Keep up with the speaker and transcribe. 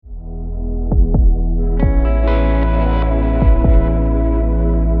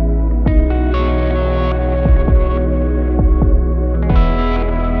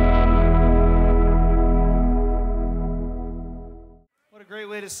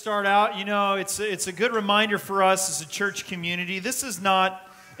start out, it's a good reminder for us as a church community. This is not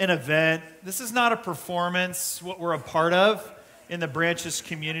an event. This is not a performance, what we're a part of in the Branches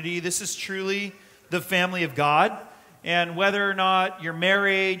community. This is truly the family of God. And whether or not you're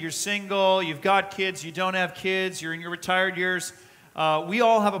married, you're single, you've got kids, you don't have kids, you're in your retired years, we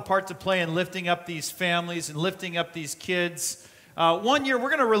all have a part to play in lifting up these families and lifting up these kids. One year, we're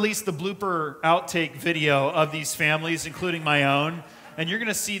going to release the blooper outtake video of these families, including my own. And you're going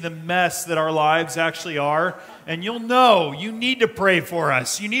to see the mess that our lives actually are. And you'll know you need to pray for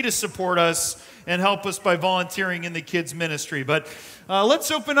us. You need to support us and help us by volunteering in the kids' ministry. But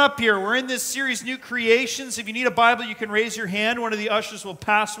let's open up here. We're in this series, New Creations. If you need a Bible, you can raise your hand. One of the ushers will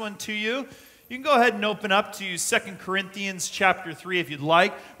pass one to you. You can go ahead and open up to 2 Corinthians chapter 3 if you'd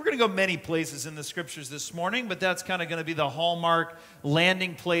like. We're going to go many places in the Scriptures this morning, but that's kind of going to be the hallmark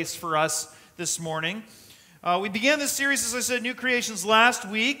landing place for us this morning. We began this series, as I said, New Creations last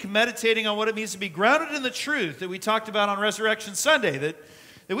week, meditating on what it means to be grounded in the truth that we talked about on Resurrection Sunday, that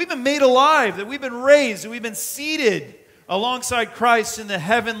we've been made alive, that we've been raised, that we've been seated alongside Christ in the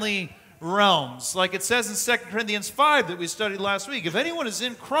heavenly realms. Like it says in 2 Corinthians 5 that we studied last week, if anyone is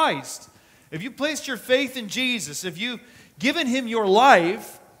in Christ, if you placed your faith in Jesus, if you've given Him your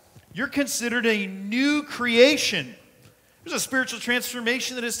life, you're considered a new creation. There's a spiritual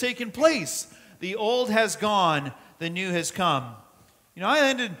transformation that has taken place. The old has gone, the new has come. I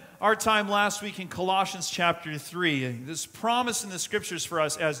ended our time last week in Colossians chapter 3. This promise in the Scriptures for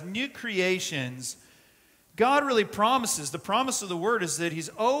us as new creations, God really promises, the promise of the Word is that He's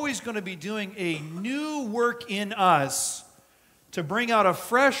always going to be doing a new work in us to bring out a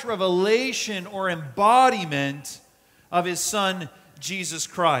fresh revelation or embodiment of His Son, Jesus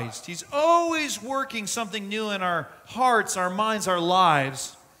Christ. He's always working something new in our hearts, our minds, our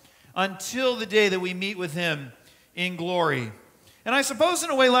lives, until the day that we meet with Him in glory. And I suppose in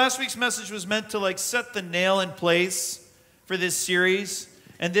a way last week's message was meant to set the nail in place for this series.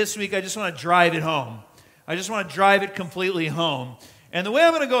 And this week I just want to drive it home. I just want to drive it completely home. And the way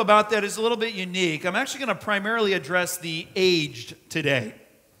I'm going to go about that is a little bit unique. I'm actually going to primarily address the aged today,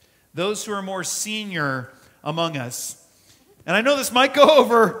 those who are more senior among us. And I know this might go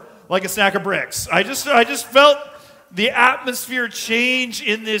over like a stack of bricks. I just felt the atmosphere change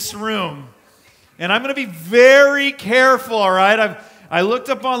in this room. And I'm going to be very careful, all right? I looked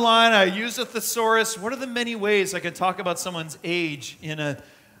up online. I used a thesaurus. What are the many ways I can talk about someone's age in a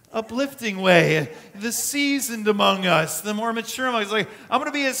uplifting way? The seasoned among us, the more mature among us. I'm going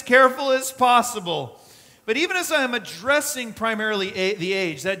to be as careful as possible. But even as I'm addressing primarily the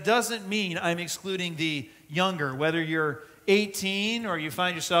age, that doesn't mean I'm excluding the younger. Whether you're 18 or you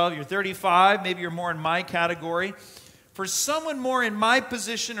find yourself, you're 35, maybe you're more in my category. For someone more in my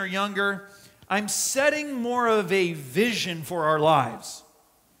position or younger, I'm setting more of a vision for our lives,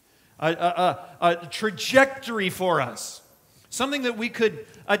 a trajectory for us. Something that we could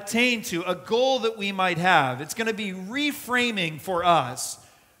attain to, a goal that we might have. It's going to be reframing for us.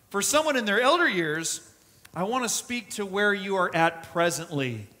 For someone in their elder years, I want to speak to where you are at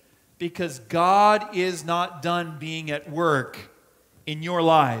presently, because God is not done being at work in your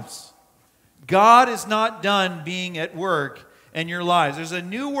lives. God is not done being at work in your lives. There's a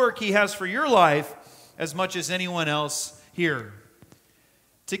new work He has for your life as much as anyone else here.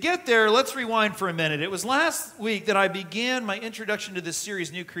 To get there, let's rewind for a minute. It was last week that I began my introduction to this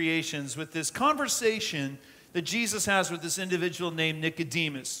series, New Creations, with this conversation that Jesus has with this individual named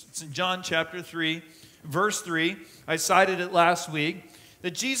Nicodemus. It's in John chapter 3, verse 3. I cited it last week.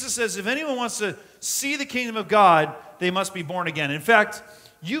 That Jesus says, if anyone wants to see the kingdom of God, they must be born again. In fact,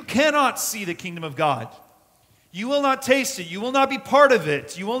 you cannot see the kingdom of God. You will not taste it. You will not be part of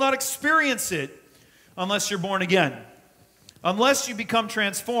it. You will not experience it unless you're born again. Unless you become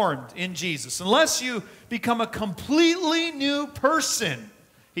transformed in Jesus. Unless you become a completely new person,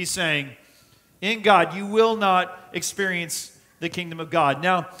 He's saying, in God, you will not experience the kingdom of God.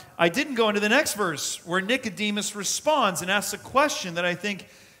 Now, I didn't go into the next verse where Nicodemus responds and asks a question that I think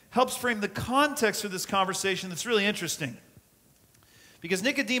helps frame the context of this conversation that's really interesting. Because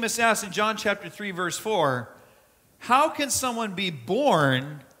Nicodemus asks in John chapter 3, verse 4, how can someone be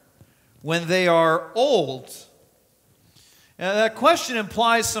born when they are old? Now, that question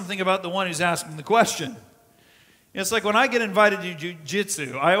implies something about the one who's asking the question. It's like when I get invited to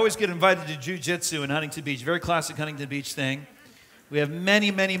jiu-jitsu. I always get invited to jiu-jitsu in Huntington Beach. Very classic Huntington Beach thing. We have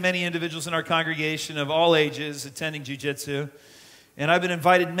many, many, many individuals in our congregation of all ages attending jiu-jitsu. And I've been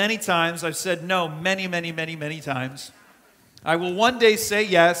invited many times. I've said no many, many, many, many times. I will one day say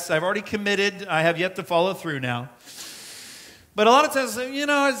yes. I've already committed. I have yet to follow through now. But a lot of times,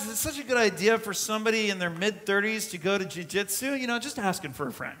 it's such a good idea for somebody in their mid-30s to go to jiu-jitsu, just asking for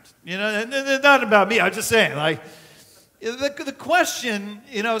a friend. Not about me. I'm just saying, the question,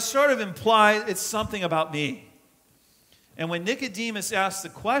 sort of implies it's something about me. And when Nicodemus asked the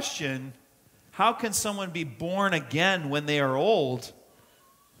question, how can someone be born again when they are old?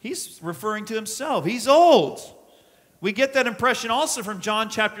 He's referring to himself. He's old. We get that impression also from John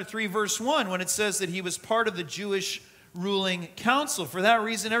chapter 3, verse 1, when it says that he was part of the Jewish ruling council. For that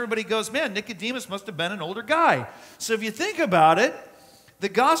reason, everybody goes, man, Nicodemus must have been an older guy. So if you think about it, the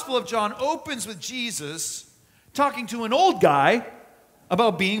Gospel of John opens with Jesus talking to an old guy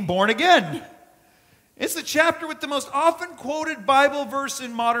about being born again. It's the chapter with the most often quoted Bible verse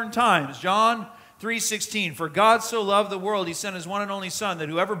in modern times. John 3:16, for God so loved the world, he sent his one and only Son, that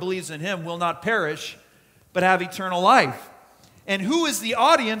whoever believes in him will not perish, but have eternal life. And who is the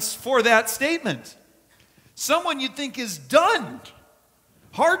audience for that statement? Someone you'd think is done,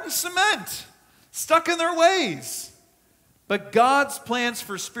 hardened cement, stuck in their ways. But God's plans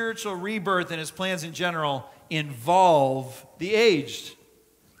for spiritual rebirth and his plans in general involve the aged.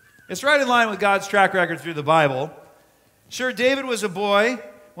 It's right in line with God's track record through the Bible. Sure, David was a boy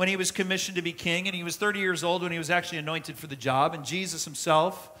when he was commissioned to be king, and he was 30 years old when he was actually anointed for the job, and Jesus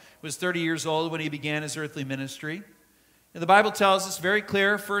himself was 30 years old when he began his earthly ministry. And the Bible tells us very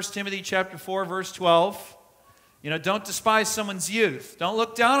clear, 1 Timothy chapter 4, verse 12, don't despise someone's youth. Don't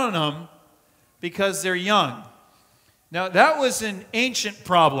look down on them because they're young. Now, that was an ancient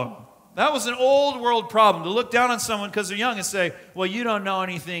problem. That was an old world problem, to look down on someone because they're young and say, well, you don't know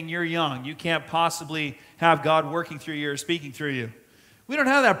anything, you're young. You can't possibly have God working through you or speaking through you. We don't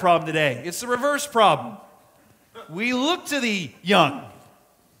have that problem today. It's the reverse problem. We look to the young.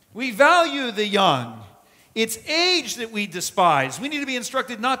 We value the young. It's age that we despise. We need to be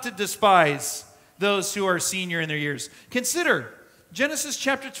instructed not to despise those who are senior in their years. Consider Genesis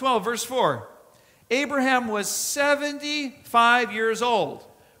chapter 12, verse 4. Abraham was 75 years old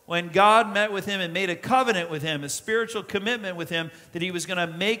when God met with him and made a covenant with him, a spiritual commitment with him, that he was going to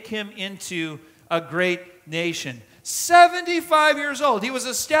make him into a great nation. 75 years old. He was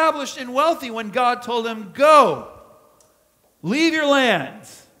established and wealthy when God told him, go, leave your land,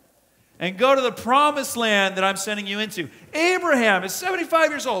 and go to the promised land that I'm sending you into. Abraham is 75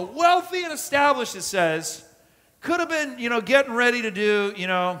 years old, wealthy and established, it says. Could have been, getting ready to do,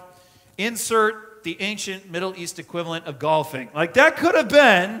 insert the ancient Middle East equivalent of golfing. That could have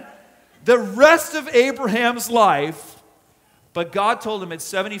been the rest of Abraham's life. But God told him at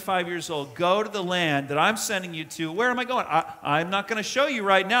 75 years old, go to the land that I'm sending you to. Where am I going? I'm not going to show you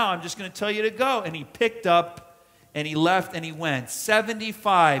right now. I'm just going to tell you to go. And he picked up and he left and he went.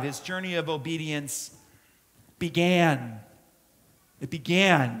 75, his journey of obedience began. It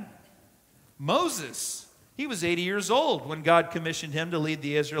began. Moses, he was 80 years old when God commissioned him to lead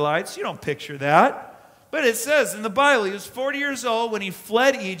the Israelites. You don't picture that. But it says in the Bible, he was 40 years old when he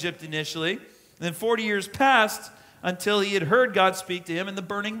fled Egypt initially. And then 40 years passed until he had heard God speak to him in the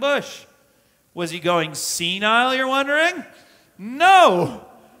burning bush. Was he going senile, you're wondering? No.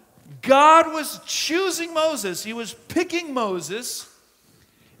 God was choosing Moses. He was picking Moses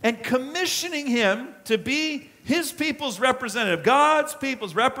and commissioning him to be his people's representative, God's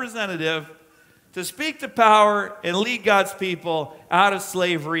people's representative, to speak to power and lead God's people out of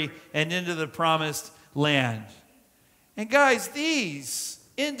slavery and into the promised land. And guys, these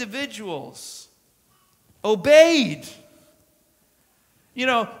individuals obeyed.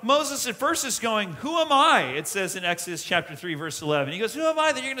 Moses at first is going, who am I? It says in Exodus chapter 3, verse 11. He goes, who am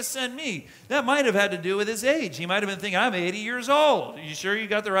I that you're going to send me? That might have had to do with his age. He might have been thinking, I'm 80 years old. Are you sure you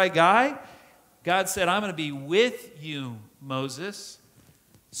got the right guy? God said, I'm going to be with you, Moses.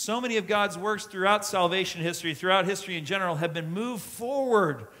 So many of God's works throughout salvation history, throughout history in general, have been moved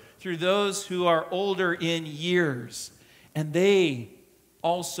forward through those who are older in years. And they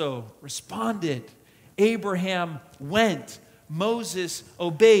also responded. Abraham went. Moses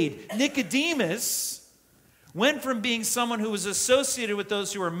obeyed. Nicodemus went from being someone who was associated with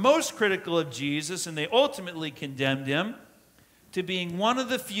those who were most critical of Jesus, and they ultimately condemned him, to being one of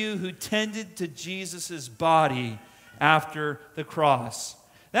the few who tended to Jesus' body after the cross.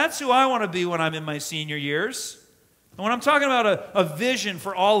 That's who I want to be when I'm in my senior years. And when I'm talking about a vision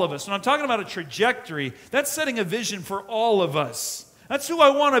for all of us, when I'm talking about a trajectory, that's setting a vision for all of us. That's who I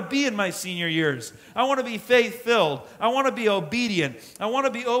want to be in my senior years. I want to be faith-filled. I want to be obedient. I want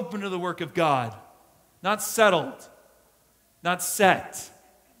to be open to the work of God. Not settled. Not set.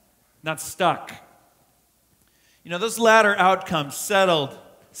 Not stuck. Those latter outcomes, settled,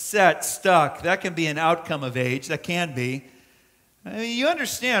 set, stuck, that can be an outcome of age. That can be. I mean, you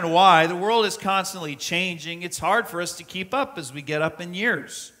understand why. The world is constantly changing. It's hard for us to keep up as we get up in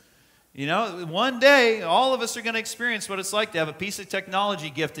years. You know, one day, all of us are going to experience what it's like to have a piece of technology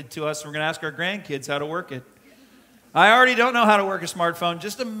gifted to us. We're going to ask our grandkids how to work it. I already don't know how to work a smartphone.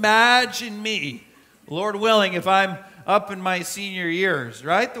 Just imagine me, Lord willing, if I'm up in my senior years,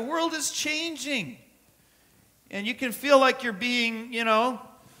 right? The world is changing. And you can feel like you're being,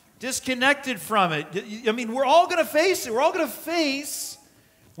 disconnected from it. I mean, we're all going to face it. We're all going to face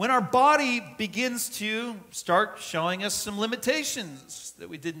when our body begins to start showing us some limitations that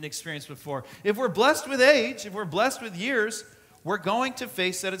we didn't experience before. If we're blessed with age, if we're blessed with years, we're going to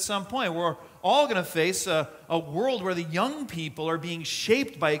face that at some point. We're all going to face a world where the young people are being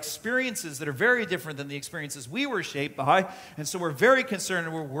shaped by experiences that are very different than the experiences we were shaped by. And so we're very concerned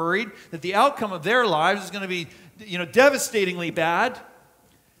and we're worried that the outcome of their lives is going to be, devastatingly bad.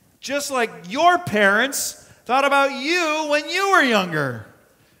 Just like your parents thought about you when you were younger.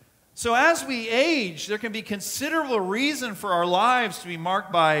 So as we age, there can be considerable reason for our lives to be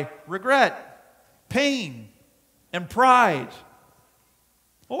marked by regret, pain, and pride.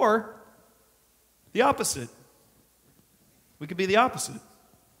 Or the opposite. We could be the opposite.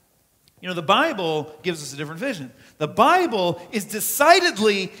 The Bible gives us a different vision. The Bible is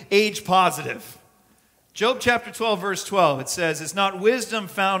decidedly age positive. Job chapter 12, verse 12, it says, "Is not wisdom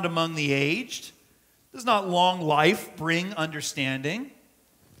found among the aged? Does not long life bring understanding?"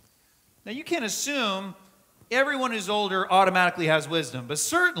 Now, you can't assume everyone who's older automatically has wisdom, but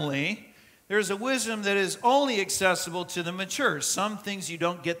certainly there's a wisdom that is only accessible to the mature. Some things you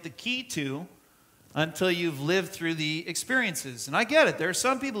don't get the key to until you've lived through the experiences. And I get it. There are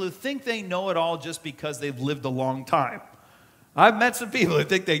some people who think they know it all just because they've lived a long time. I've met some people who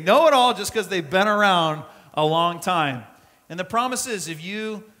think they know it all just because they've been around a long time. And the promise is if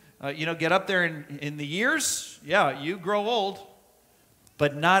you, get up there in the years, you grow old.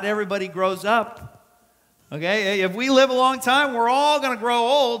 But not everybody grows up. Okay? If we live a long time, we're all going to grow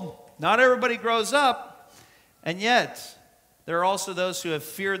old. Not everybody grows up. And yet, there are also those who have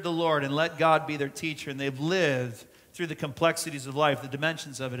feared the Lord and let God be their teacher, and they've lived through the complexities of life, the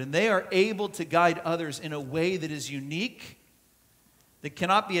dimensions of it, and they are able to guide others in a way that is unique, that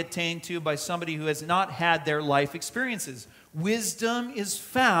cannot be attained to by somebody who has not had their life experiences. Wisdom is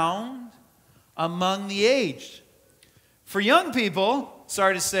found among the aged. For young people,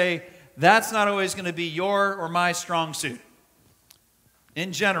 sorry to say, that's not always going to be your or my strong suit.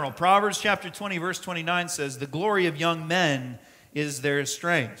 In general, Proverbs chapter 20, verse 29 says, "The glory of young men is their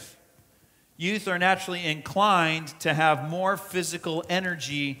strength." Youth are naturally inclined to have more physical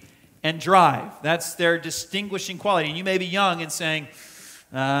energy and drive. That's their distinguishing quality. And you may be young and saying,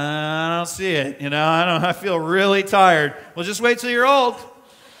 "I don't see it. I feel really tired." Well, just wait till you're old.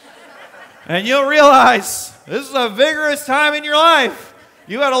 And you'll realize this is a vigorous time in your life.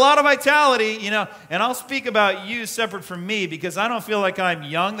 You had a lot of vitality, and I'll speak about you separate from me because I don't feel like I'm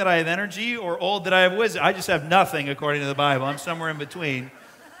young that I have energy or old that I have wisdom. I just have nothing according to the Bible. I'm somewhere in between.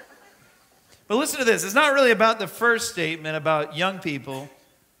 But listen to this. It's not really about the first statement about young people.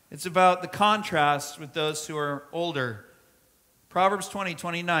 It's about the contrast with those who are older. Proverbs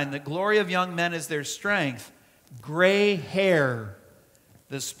 20:29, "The glory of young men is their strength. Gray hair,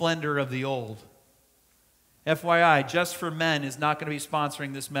 the splendor of the old." FYI, Just for Men is not going to be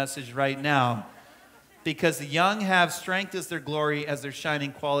sponsoring this message right now because the young have strength as their glory, as their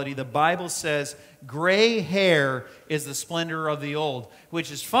shining quality. The Bible says gray hair is the splendor of the old, which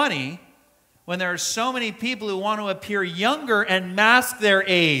is funny when there are so many people who want to appear younger and mask their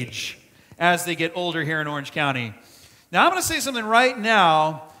age as they get older here in Orange County. Now, I'm going to say something right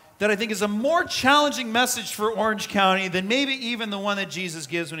now that I think is a more challenging message for Orange County than maybe even the one that Jesus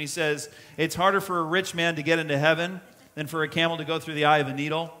gives when he says it's harder for a rich man to get into heaven than for a camel to go through the eye of a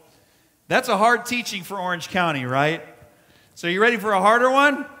needle. That's a hard teaching for Orange County, right? So you ready for a harder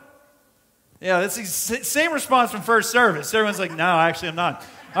one? Yeah, that's the same response from first service. Everyone's like, "No, actually I'm not."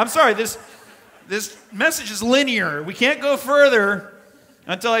 I'm sorry, this message is linear. We can't go further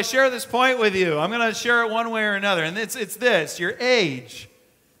until I share this point with you. I'm going to share it one way or another, and it's this: your age.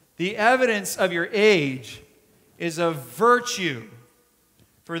 The evidence of your age is a virtue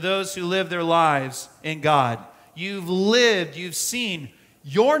for those who live their lives in God. You've lived, you've seen.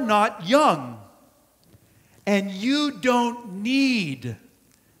 You're not young. And you don't need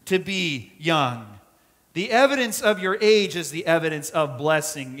to be young. The evidence of your age is the evidence of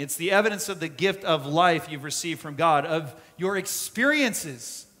blessing. It's the evidence of the gift of life you've received from God, of your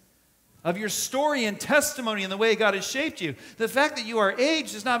experiences, of your story and testimony and the way God has shaped you. The fact that you are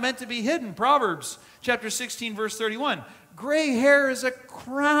aged is not meant to be hidden. Proverbs chapter 16, verse 31. Gray hair is a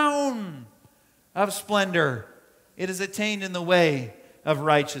crown of splendor. it is attained in the way of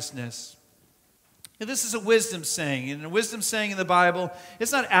righteousness. And this is a wisdom saying. And a wisdom saying in the Bible,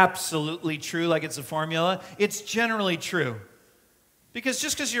 it's not absolutely true like it's a formula. It's generally true. Because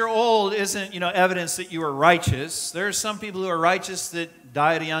just because you're old isn't, evidence that you are righteous. There are some people who are righteous that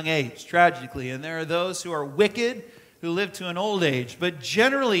die at a young age, tragically. And there are those who are wicked who live to an old age. But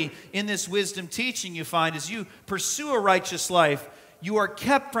generally, in this wisdom teaching, you find as you pursue a righteous life, you are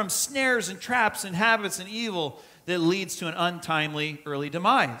kept from snares and traps and habits and evil that leads to an untimely early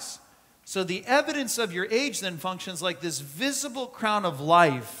demise. So the evidence of your age then functions like this visible crown of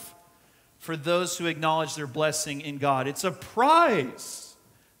life for those who acknowledge their blessing in God. It's a prize,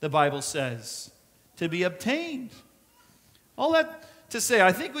 the Bible says, to be obtained. All that to say,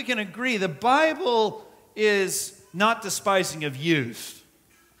 I think we can agree the Bible is not despising of youth,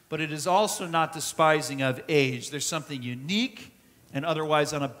 but it is also not despising of age. There's something unique and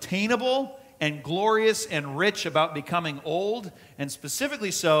otherwise unobtainable and glorious and rich about becoming old, and specifically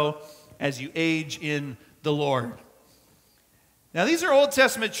so as you age in the Lord. Now, these are Old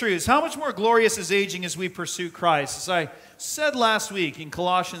Testament truths. How much more glorious is aging as we pursue Christ? As I said last week in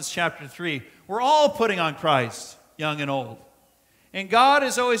Colossians chapter 3, we're all putting on Christ, young and old. And God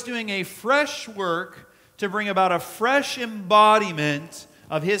is always doing a fresh work to bring about a fresh embodiment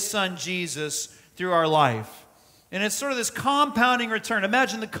of His Son Jesus through our life. And it's sort of this compounding return.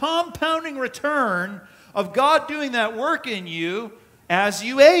 Imagine the compounding return of God doing that work in you as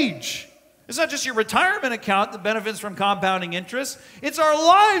you age. It's not just your retirement account that benefits from compounding interest. It's our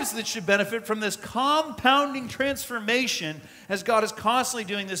lives that should benefit from this compounding transformation as God is constantly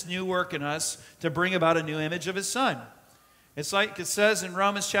doing this new work in us to bring about a new image of His Son. It's like it says in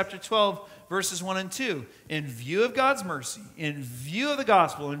Romans chapter 12, verses 1 and 2. In view of God's mercy, in view of the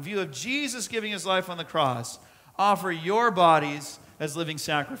gospel, in view of Jesus giving His life on the cross, offer your bodies as living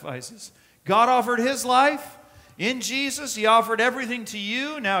sacrifices. God offered His life. In Jesus, He offered everything to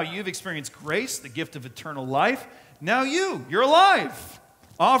you. Now you've experienced grace, the gift of eternal life. Now you're alive.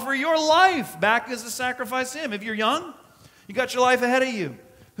 Offer your life back as a sacrifice to Him. If you're young, you got your life ahead of you.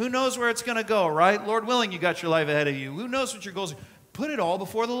 Who knows where it's going to go, right? Lord willing, you got your life ahead of you. Who knows what your goals are? Put it all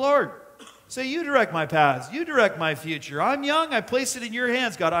before the Lord. Say, you direct my paths. You direct my future. I'm young. I place it in your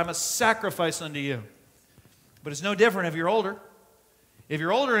hands, God. I'm a sacrifice unto you. But it's no different if you're older. If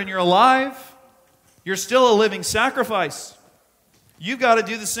you're older and you're alive, you're still a living sacrifice. You've got to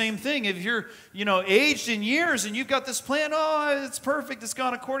do the same thing. If you're, aged in years and you've got this plan, it's perfect, it's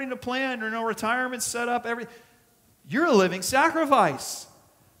gone according to plan, or no retirement set up, everything. You're a living sacrifice.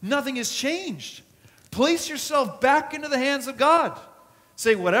 Nothing has changed. Place yourself back into the hands of God.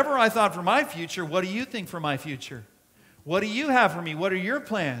 Say, whatever I thought for my future, what do you think for my future? What do you have for me? What are your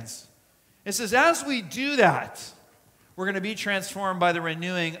plans? It says, as we do that, we're going to be transformed by the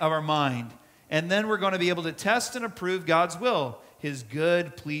renewing of our mind. And then we're going to be able to test and approve God's will, His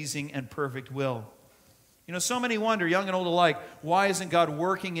good, pleasing, and perfect will. So many wonder, young and old alike, why isn't God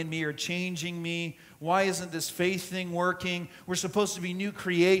working in me or changing me? Why isn't this faith thing working? We're supposed to be new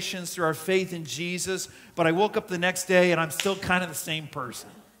creations through our faith in Jesus, but I woke up the next day and I'm still kind of the same person.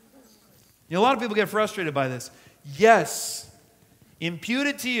 A lot of people get frustrated by this. Yes,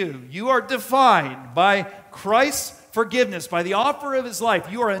 imputed to you, you are defined by Christ's forgiveness, by the offer of His life.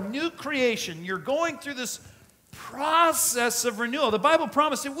 You are a new creation. You're going through this process of renewal. The Bible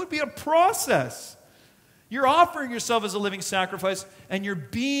promised it would be a process. You're offering yourself as a living sacrifice, and you're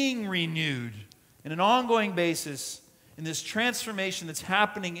being renewed in an ongoing basis in this transformation that's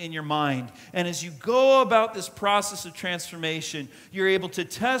happening in your mind. And as you go about this process of transformation, you're able to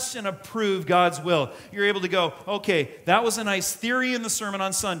test and approve God's will. You're able to go, okay, that was a nice theory in the sermon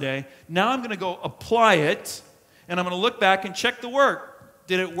on Sunday. Now I'm going to go apply it. And I'm going to look back and check the work.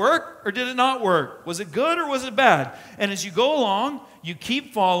 Did it work or did it not work? Was it good or was it bad? And as you go along, you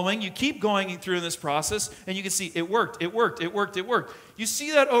keep following, you keep going through this process, and you can see it worked, it worked, it worked, it worked. You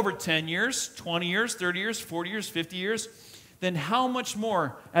see that over 10 years, 20 years, 30 years, 40 years, 50 years. Then how much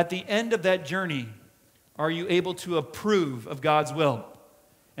more at the end of that journey are you able to approve of God's will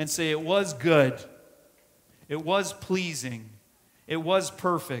and say it was good, it was pleasing, it was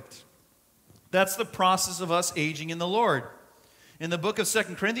perfect? That's the process of us aging in the Lord. In the book of 2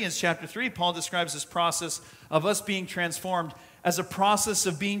 Corinthians chapter 3, Paul describes this process of us being transformed as a process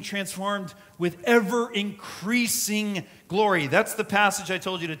of being transformed with ever-increasing glory. That's the passage I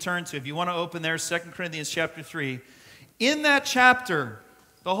told you to turn to. If you want to open there, 2 Corinthians chapter 3. In that chapter,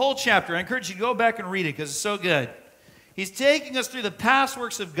 the whole chapter, I encourage you to go back and read it because it's so good. He's taking us through the past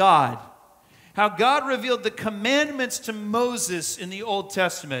works of God, how God revealed the commandments to Moses in the Old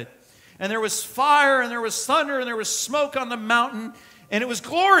Testament. And there was fire, and there was thunder, and there was smoke on the mountain, and it was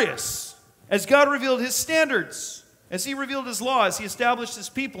glorious as God revealed His standards. as he revealed his law, as he established his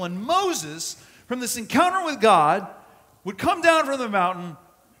people. And Moses, from this encounter with God, would come down from the mountain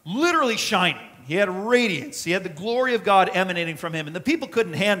literally shining. He had radiance. He had the glory of God emanating from him. And the people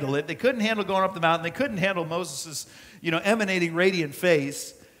couldn't handle it. They couldn't handle going up the mountain. They couldn't handle Moses' emanating radiant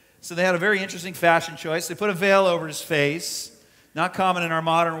face. So they had a very interesting fashion choice. They put a veil over his face. Not common in our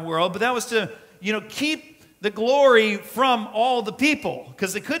modern world. But that was to, keep the glory from all the people,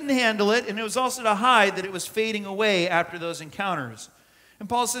 because they couldn't handle it. And it was also to hide that it was fading away after those encounters. And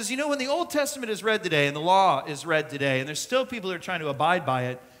Paul says, when the Old Testament is read today and the law is read today, and there's still people who are trying to abide by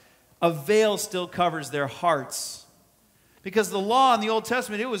it, a veil still covers their hearts. Because the law in the Old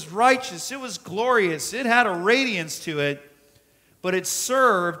Testament, it was righteous, it was glorious, it had a radiance to it, but it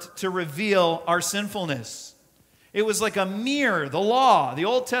served to reveal our sinfulness. It was like a mirror, the law, the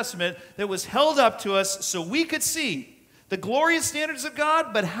Old Testament, that was held up to us so we could see the glorious standards of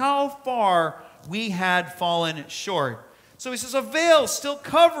God, but how far we had fallen short. So he says, a veil still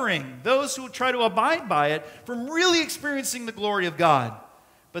covering those who try to abide by it from really experiencing the glory of God.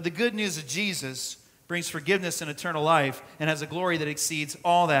 But the good news of Jesus brings forgiveness and eternal life and has a glory that exceeds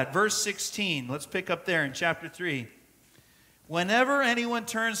all that. Verse 16, let's pick up there in chapter 3. Whenever anyone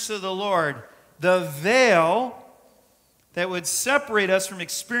turns to the Lord, the veil that would separate us from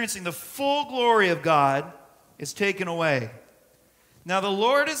experiencing the full glory of God is taken away. Now the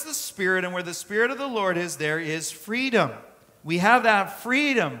Lord is the Spirit, and where the Spirit of the Lord is, there is freedom. We have that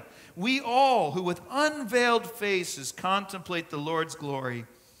freedom. We all who with unveiled faces contemplate the Lord's glory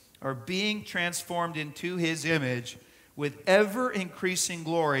are being transformed into his image with ever-increasing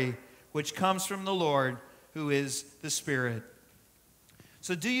glory, which comes from the Lord, who is the Spirit.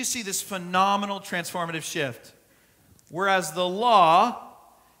 So do you see this phenomenal transformative shift? Whereas the law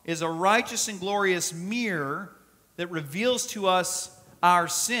is a righteous and glorious mirror that reveals to us our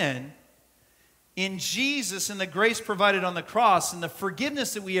sin, in Jesus and the grace provided on the cross and the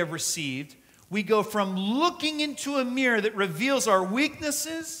forgiveness that we have received, we go from looking into a mirror that reveals our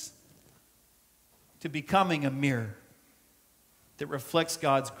weaknesses to becoming a mirror that reflects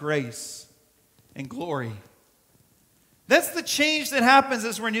God's grace and glory. That's the change that happens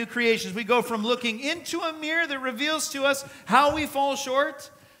as we're new creations. We go from looking into a mirror that reveals to us how we fall short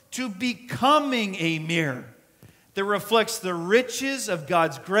to becoming a mirror that reflects the riches of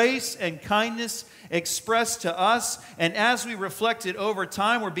God's grace and kindness expressed to us. And as we reflect it over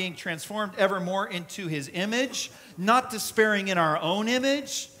time, we're being transformed ever more into his image, not despairing in our own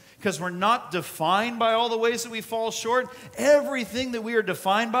image, because we're not defined by all the ways that we fall short. Everything that we are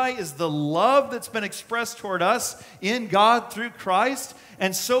defined by is the love that's been expressed toward us in God through Christ.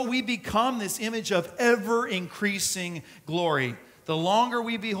 And so we become this image of ever-increasing glory. The longer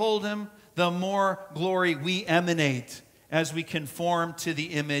we behold him, the more glory we emanate as we conform to the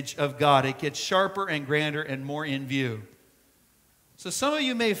image of God. It gets sharper and grander and more in view. So some of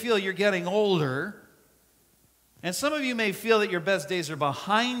you may feel you're getting older, and some of you may feel that your best days are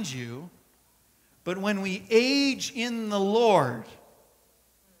behind you, but when we age in the Lord,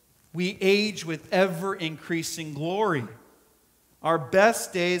 we age with ever-increasing glory. Our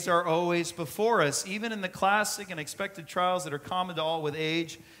best days are always before us. Even in the classic and expected trials that are common to all with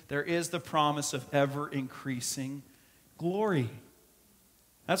age, there is the promise of ever-increasing glory.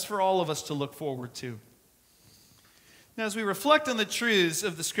 That's for all of us to look forward to. Now, as we reflect on the truths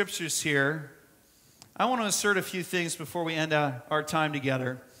of the Scriptures here, I want to assert a few things before we end our time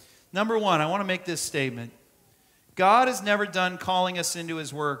together. Number one, I want to make this statement. God is never done calling us into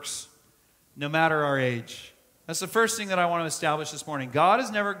his works, no matter our age. That's the first thing that I want to establish this morning. God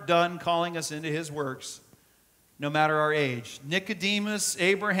is never done calling us into his works, no matter our age. Nicodemus,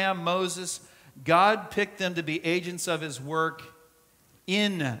 Abraham, Moses, God picked them to be agents of his work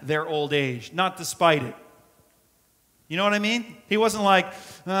in their old age, not despite it. You know what I mean? He wasn't like,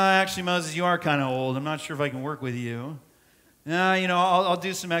 actually, Moses, you are kind of old. I'm not sure if I can work with you. I'll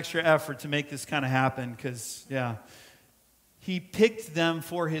do some extra effort to make this kind of happen because, yeah. He picked them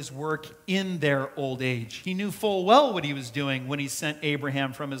for his work in their old age. He knew full well what he was doing when he sent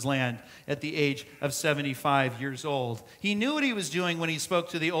Abraham from his land at the age of 75 years old. He knew what he was doing when he spoke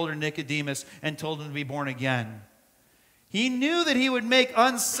to the older Nicodemus and told him to be born again. He knew that he would make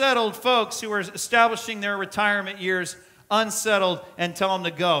unsettled folks who were establishing their retirement years unsettled and tell them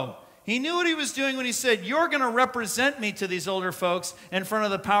to go. He knew what he was doing when he said, you're going to represent me to these older folks in front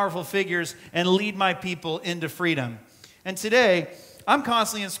of the powerful figures and lead my people into freedom. And today, I'm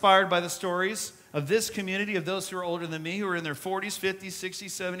constantly inspired by the stories of this community, of those who are older than me, who are in their 40s, 50s, 60s,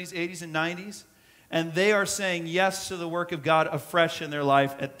 70s, 80s, and 90s. And they are saying yes to the work of God afresh in their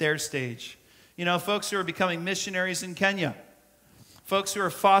life at their stage. You know, folks who are becoming missionaries in Kenya. Folks who are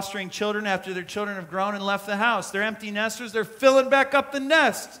fostering children after their children have grown and left the house. They're empty nesters. They're filling back up the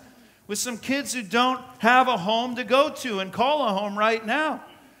nest with some kids who don't have a home to go to and call a home right now.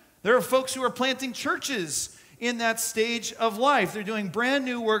 There are folks who are planting churches in that stage of life. They're doing brand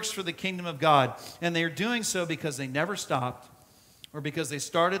new works for the kingdom of God. And they are doing so because they never stopped or because they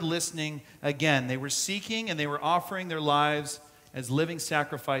started listening again. They were seeking and they were offering their lives as living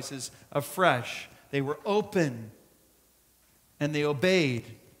sacrifices afresh. They were open and they obeyed.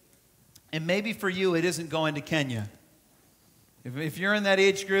 And maybe for you, it isn't going to Kenya. If you're in that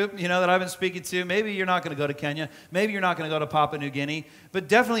age group, that I've been speaking to, maybe you're not going to go to Kenya. Maybe you're not going to go to Papua New Guinea. But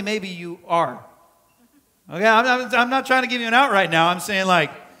definitely maybe you are. Okay, I'm not trying to give you an out right now. I'm saying,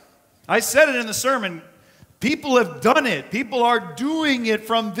 I said it in the sermon. People have done it. People are doing it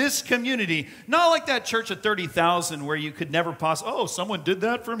from this community. Not like that church of 30,000 where you could never possibly, someone did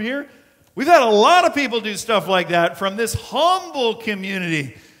that from here? We've had a lot of people do stuff like that from this humble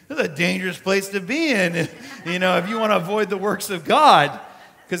community. It's a dangerous place to be in, if you want to avoid the works of God.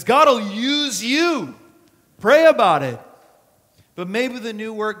 Because God will use you. Pray about it. But maybe the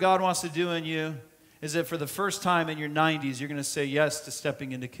new work God wants to do in you is that for the first time in your 90s, you're going to say yes to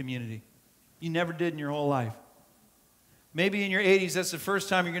stepping into community. You never did in your whole life. Maybe in your 80s, that's the first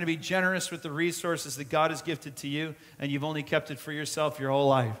time you're going to be generous with the resources that God has gifted to you, and you've only kept it for yourself your whole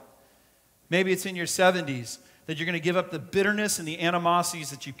life. Maybe it's in your 70s that you're going to give up the bitterness and the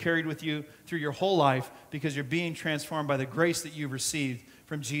animosities that you carried with you through your whole life because you're being transformed by the grace that you've received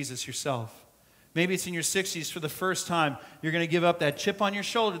from Jesus yourself. Maybe it's in your 60s for the first time you're going to give up that chip on your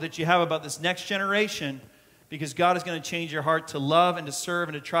shoulder that you have about this next generation because God is going to change your heart to love and to serve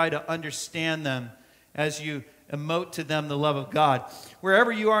and to try to understand them as you emote to them the love of God.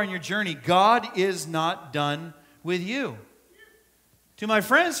 Wherever you are in your journey, God is not done with you. To my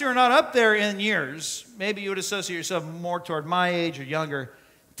friends who are not up there in years, maybe you would associate yourself more toward my age or younger,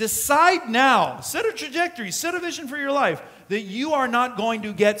 decide now, set a trajectory, set a vision for your life that you are not going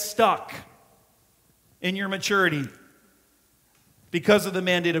to get stuck in your maturity because of the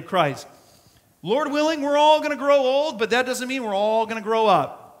mandate of Christ. Lord willing, we're all going to grow old, but that doesn't mean we're all going to grow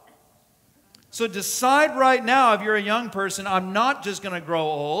up. So decide right now, if you're a young person, I'm not just going to grow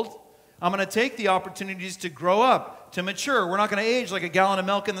old. I'm going to take the opportunities to grow up, to mature. We're not going to age like a gallon of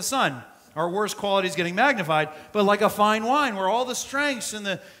milk in the sun. Our worst quality is getting magnified, but like a fine wine where all the strengths and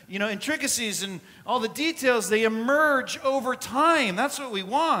the intricacies and all the details, they emerge over time. That's what we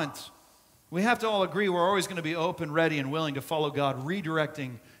want. We have to all agree we're always going to be open, ready, and willing to follow God,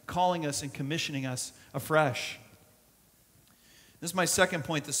 redirecting, calling us, and commissioning us afresh. This is my second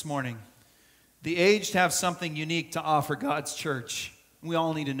point this morning. The aged have something unique to offer God's church. We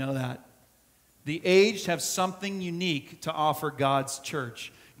all need to know that. The aged have something unique to offer God's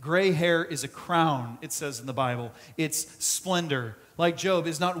church. Gray hair is a crown, it says in the Bible. It's splendor. Like Job,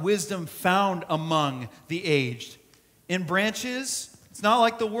 is not wisdom found among the aged? In branches, it's not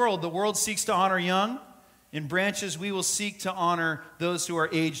like the world. The world seeks to honor young. In branches, we will seek to honor those who are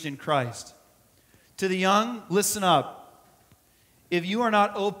aged in Christ. To the young, listen up. If you are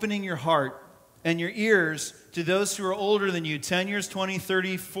not opening your heart and your ears to those who are older than you, 10 years, 20,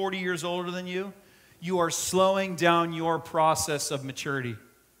 30, 40 years older than you, you are slowing down your process of maturity.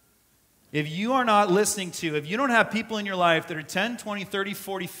 If you are not listening to, if you don't have people in your life that are 10, 20, 30,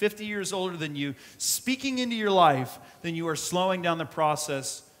 40, 50 years older than you speaking into your life, then you are slowing down the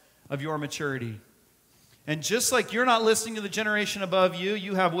process of your maturity. And just like you're not listening to the generation above you,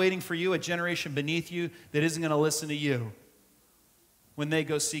 you have waiting for you a generation beneath you that isn't going to listen to you when they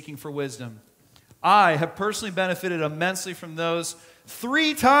go seeking for wisdom. I have personally benefited immensely from those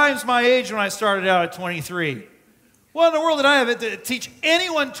 3 times my age when I started out at 23. What in the world did I have to teach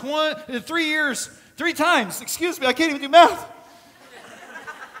anyone 3 years, 3 times? Excuse me, I can't even do math.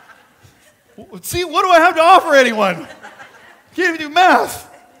 See, what do I have to offer anyone? Can't even do math.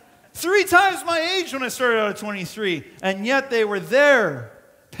 3 times my age when I started out at 23. And yet they were there,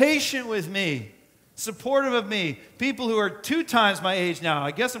 patient with me, supportive of me. People who are 2 times my age now.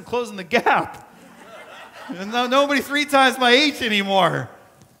 I guess I'm closing the gap. And nobody 3 times my age anymore.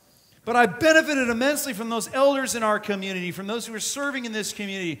 But I benefited immensely from those elders in our community, from those who were serving in this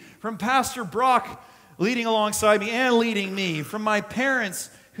community, from Pastor Brock leading alongside me and leading me, from my parents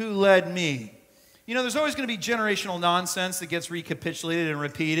who led me. There's always going to be generational nonsense that gets recapitulated and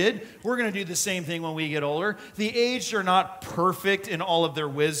repeated. We're going to do the same thing when we get older. The aged are not perfect in all of their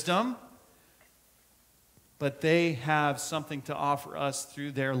wisdom, but they have something to offer us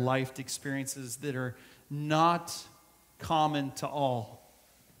through their life experiences that are not common to all,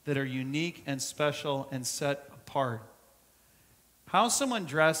 that are unique and special and set apart. how someone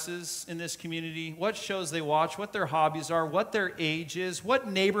dresses in this community, what shows they watch, what their hobbies are, what their age is,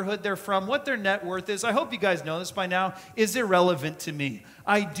 what neighborhood they're from, what their net worth is, I hope you guys know this by now, is irrelevant to me.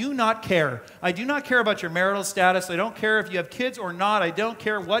 I do not care. I do not care about your marital status. I don't care if you have kids or not. I don't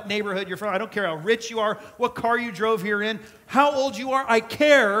care what neighborhood you're from. I don't care how rich you are, what car you drove here in, how old you are. I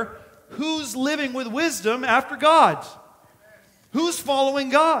care who's living with wisdom after God. Who's following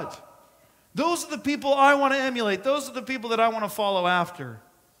God? Those are the people I want to emulate. Those are the people that I want to follow after.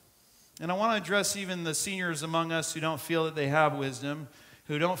 And I want to address even the seniors among us who don't feel that they have wisdom,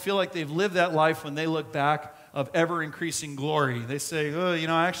 who don't feel like they've lived that life when they look back of ever-increasing glory. They say, oh,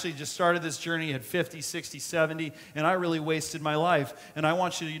 I actually just started this journey at 50, 60, 70, and I really wasted my life. And I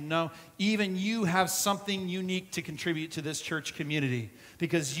want you to know, even you have something unique to contribute to this church community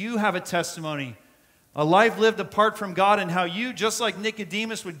because you have a testimony. A life lived apart from God, and how you, just like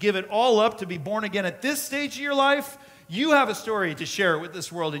Nicodemus, would give it all up to be born again at this stage of your life. You have a story to share with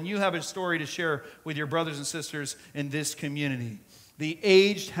this world, and you have a story to share with your brothers and sisters in this community. The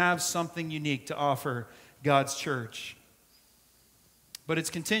aged have something unique to offer God's church. But it's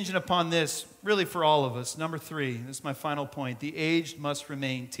contingent upon this, really for all of us. Number 3, this is my final point. The aged must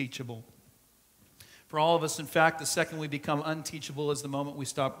remain teachable. For all of us, in fact, the second we become unteachable is the moment we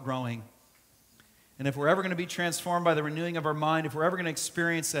stop growing. And if we're ever going to be transformed by the renewing of our mind, if we're ever going to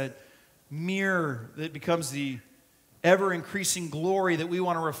experience that mirror that becomes the ever-increasing glory that we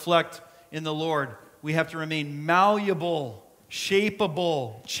want to reflect in the Lord, we have to remain malleable,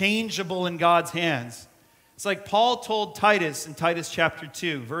 shapeable, changeable in God's hands. It's like Paul told Titus in Titus chapter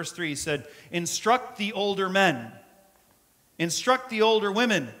 2, verse 3, he said, instruct the older men, instruct the older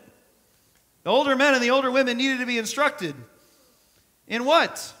women. The older men and the older women needed to be instructed. In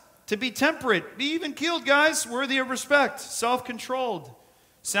what? To be temperate, be even-keeled, guys, worthy of respect, self-controlled,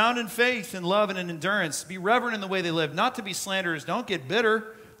 sound in faith and love and in endurance, be reverent in the way they live, not to be slanderers, don't get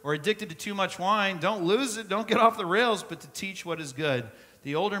bitter or addicted to too much wine, don't lose it, don't get off the rails, but to teach what is good.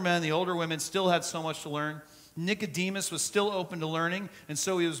 The older men, the older women still had so much to learn. Nicodemus was still open to learning, and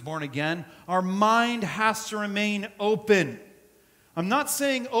so he was born again. Our mind has to remain open. I'm not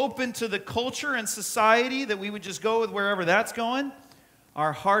saying open to the culture and society that we would just go with wherever that's going.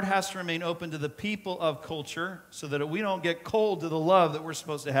 Our heart has to remain open to the people of culture so that we don't get cold to the love that we're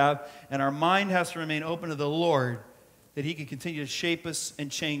supposed to have. And our mind has to remain open to the Lord that He can continue to shape us and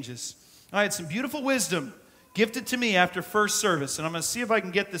change us. I had some beautiful wisdom gifted to me after first service. And I'm going to see if I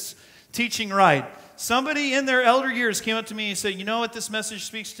can get this teaching right. Somebody in their elder years came up to me and said, you know what this message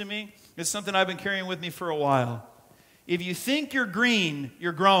speaks to me? It's something I've been carrying with me for a while. If you think you're green,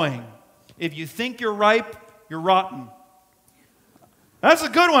 you're growing. If you think you're ripe, you're rotten. That's a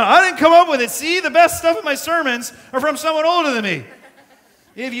good one. I didn't come up with it. See, the best stuff in my sermons are from someone older than me.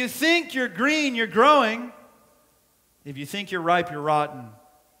 If you think you're green, you're growing. If you think you're ripe, you're rotten.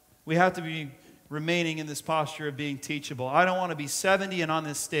 We have to be remaining in this posture of being teachable. I don't want to be 70 and on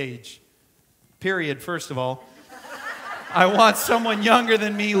this stage. Period, first of all. I want someone younger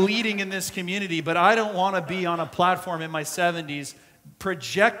than me leading in this community, but I don't want to be on a platform in my 70s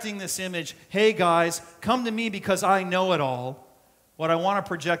projecting this image. Hey guys, come to me because I know it all. What I want to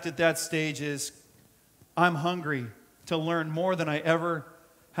project at that stage is I'm hungry to learn more than I ever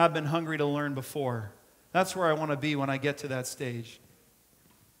have been hungry to learn before. That's where I want to be when I get to that stage.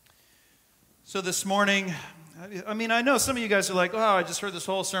 So this morning, I know some of you guys are like, oh, I just heard this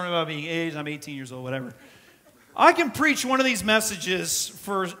whole sermon about being aged. I'm 18 years old, whatever. I can preach one of these messages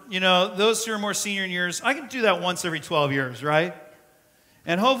for, those who are more senior in years. I can do that once every 12 years, right?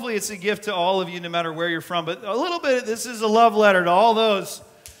 And hopefully it's a gift to all of you no matter where you're from. But a little bit, this is a love letter to all those.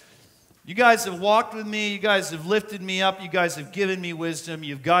 You guys have walked with me. You guys have lifted me up. You guys have given me wisdom.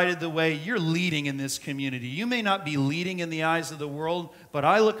 You've guided the way. You're leading in this community. You may not be leading in the eyes of the world, but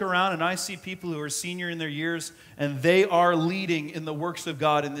I look around and I see people who are senior in their years, and they are leading in the works of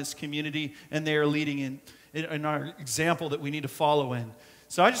God in this community, and they are leading in our example that we need to follow in.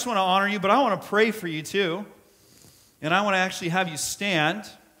 So I just want to honor you, but I want to pray for you too. And I want to actually have you stand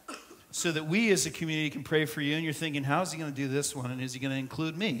so that we as a community can pray for you. And you're thinking, how is he going to do this one? And is he going to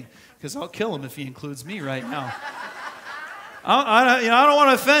include me? Because I'll kill him if he includes me right now. I don't want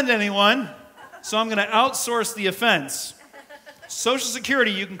to offend anyone, so I'm going to outsource the offense. Social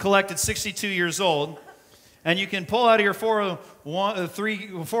Security you can collect at 62 years old, and you can pull out of your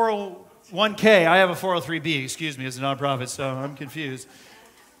 401k. I have a 403b, excuse me, as a nonprofit, so I'm confused.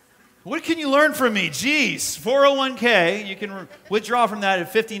 What can you learn from me? Geez, 401k, you can withdraw from that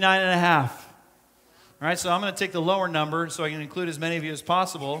at 59 and a half. All right, so I'm going to take the lower number so I can include as many of you as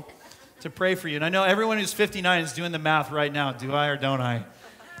possible to pray for you. And I know everyone who's 59 is doing the math right now. Do I or don't I?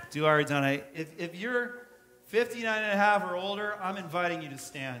 Do I or don't I? If you're 59 and a half or older, I'm inviting you to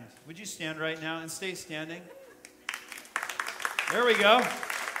stand. Would you stand right now and stay standing? There we go.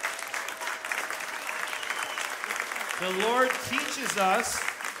 The Lord teaches us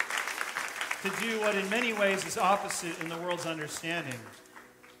to do what in many ways is opposite in the world's understanding.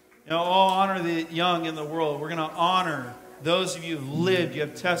 You know, honor the young in the world. We're going to honor those of you who have lived, you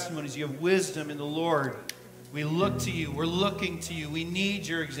have testimonies, you have wisdom in the Lord. We look to you. We're looking to you. We need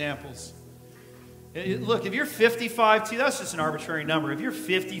your examples. Look, if you're 55, too, that's just an arbitrary number. If you're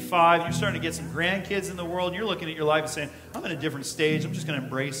 55, you're starting to get some grandkids in the world, and you're looking at your life and saying, I'm in a different stage. I'm just going to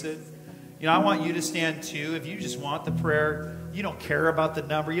embrace it. You know, I want you to stand, too. If you just want the prayer, you don't care about the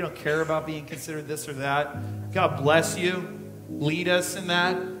number. You don't care about being considered this or that. God bless you. Lead us in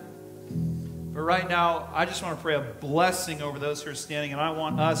that. But right now, I just want to pray a blessing over those who are standing, and I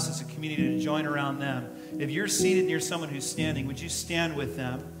want us as a community to join around them. If you're seated near someone who's standing, would you stand with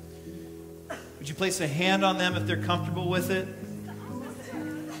them? Would you place a hand on them if they're comfortable with it?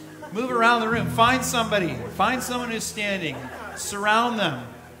 Move around the room. Find somebody. Find someone who's standing. Surround them.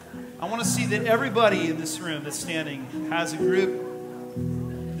 I want to see that everybody in this room that's standing has a group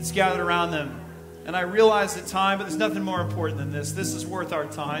that's gathered around them. And I realize the time, but there's nothing more important than this. This is worth our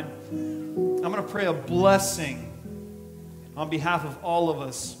time. I'm going to pray a blessing on behalf of all of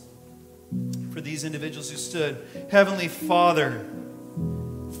us for these individuals who stood. Heavenly Father,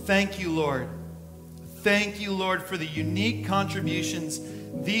 thank you, Lord. Thank you, Lord, for the unique contributions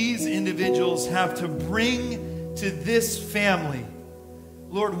these individuals have to bring to this family.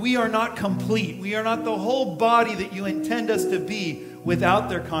 Lord, we are not complete. We are not the whole body that you intend us to be without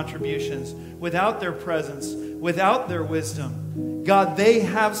their contributions, without their presence, without their wisdom. God, they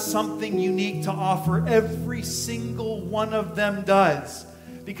have something unique to offer. Every single one of them does,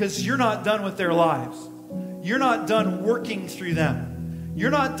 because you're not done with their lives. You're not done working through them. You're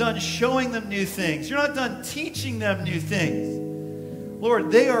not done showing them new things. You're not done teaching them new things.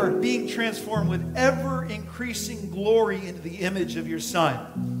 Lord, they are being transformed with ever-increasing glory into the image of your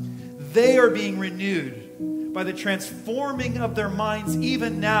Son. They are being renewed by the transforming of their minds.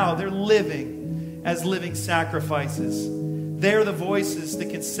 Even now, they're living as living sacrifices. They're the voices that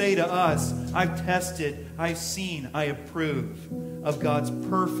can say to us, I've tested, I've seen, I approve of God's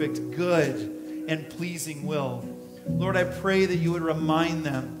perfect, good, and pleasing will. Lord, I pray that you would remind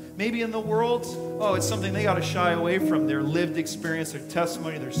them. Maybe in the world, it's something they got to shy away from. Their lived experience, their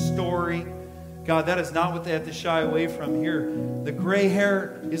testimony, their story. God, that is not what they have to shy away from here. The gray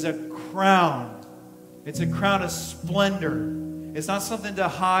hair is a crown. It's a crown of splendor. It's not something to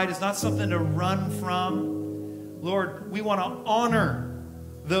hide. It's not something to run from. Lord, we want to honor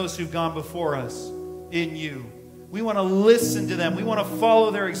those who've gone before us in you. We want to listen to them. We want to follow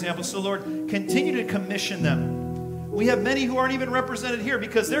their example. So, Lord, continue to commission them. We have many who aren't even represented here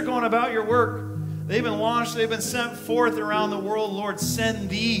because they're going about your work. They've been launched. They've been sent forth around the world. Lord, send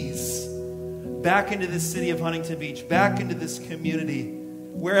these back into this city of Huntington Beach, back into this community,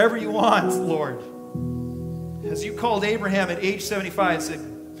 wherever you want, Lord. As you called Abraham at age 75 and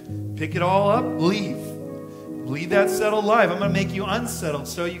said, pick it all up, leave. Leave that settled life. I'm going to make you unsettled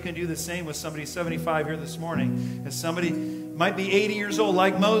so you can do the same with somebody 75 here this morning. As somebody might be 80 years old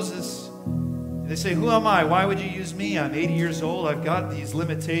like Moses. They say, who am I? Why would you use me? I'm 80 years old. I've got these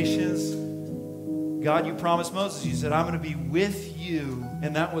limitations. God, you promised Moses. You said, I'm going to be with you.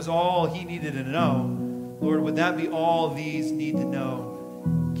 And that was all he needed to know. Lord, would that be all these need to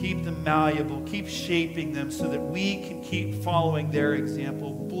know? Keep them malleable. Keep shaping them so that we can keep following their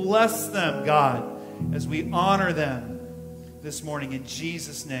example. Bless them, God, as we honor them this morning. In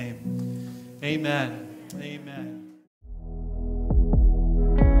Jesus' name, amen. Amen.